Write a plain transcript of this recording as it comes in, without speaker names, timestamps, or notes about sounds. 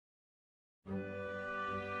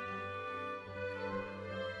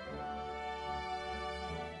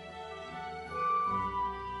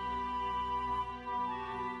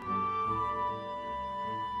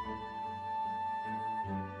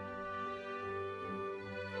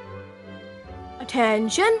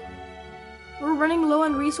Attention! We're running low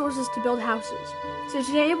on resources to build houses, so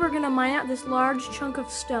today we're gonna mine out this large chunk of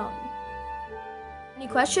stone. Any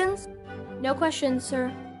questions? No questions,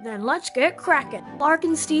 sir. Then let's get cracking. Clark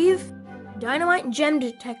and Steve, dynamite and gem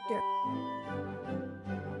detector.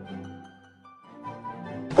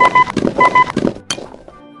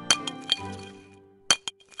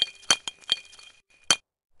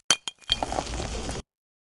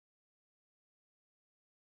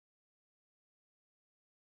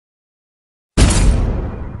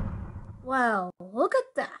 Well, look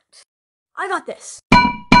at that. I got this.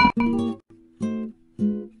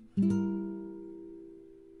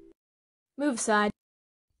 Move aside.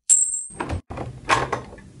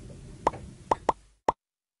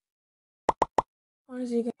 When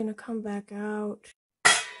is he gonna come back out?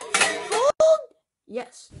 Hold!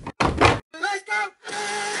 Yes. Let's go!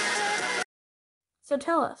 So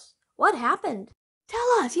tell us, what happened? Tell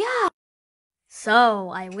us, yeah!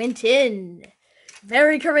 So I went in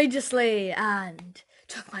very courageously and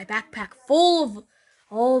took my backpack full of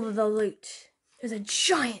all of the loot. There's a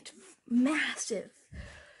giant, massive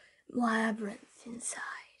labyrinth inside,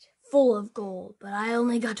 full of gold, but I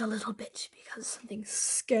only got a little bit because something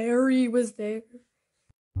scary was there.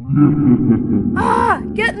 Ah!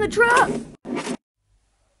 Get in the truck! There's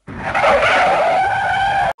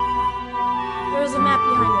a map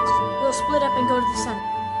behind us. We'll split up and go to the center.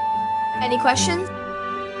 Any questions?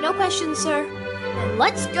 No questions, sir. Then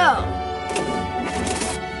let's go!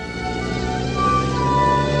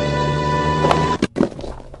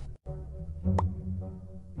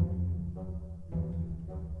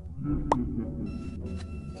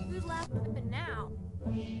 Who's laughing now?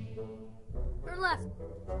 Turn left.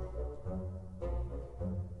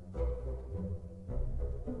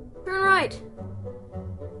 Turn right.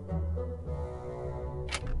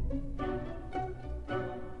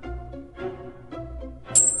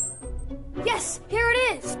 Yes, here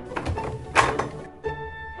it is.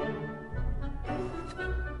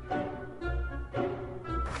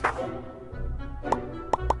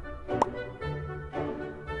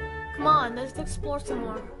 Come on, let's explore some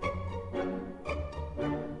more.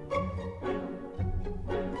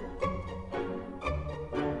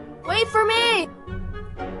 Wait for me!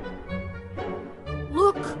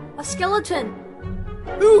 Look, a skeleton.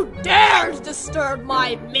 Who dares disturb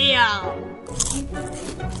my meal?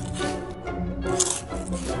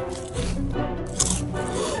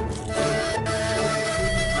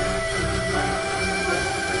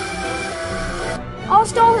 I'll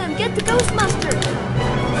stall him. Get the ghost mustard.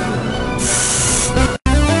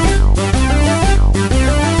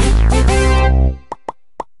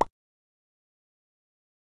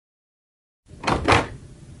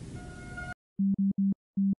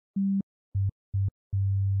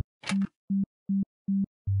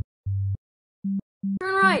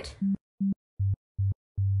 Turn right.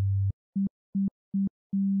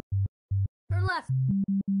 Turn left.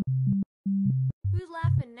 Who's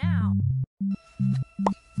laughing now?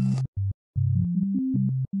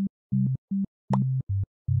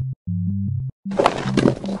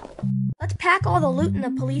 Let's pack all the loot in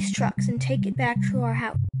the police trucks and take it back to our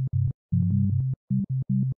house.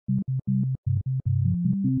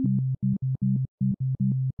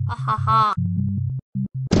 Ha ha ha.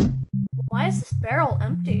 Why is this barrel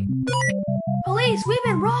empty? Police, we've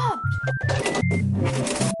been robbed!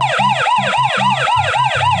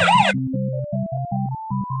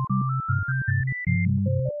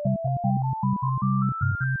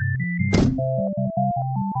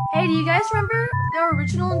 Hey, do you guys remember their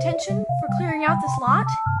original intention for clearing out this lot?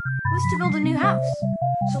 It was to build a new house.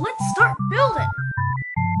 So let's start building!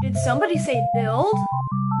 Did somebody say build?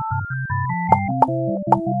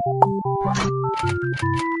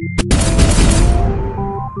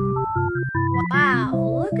 Wow,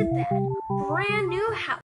 look at that. Brand new house.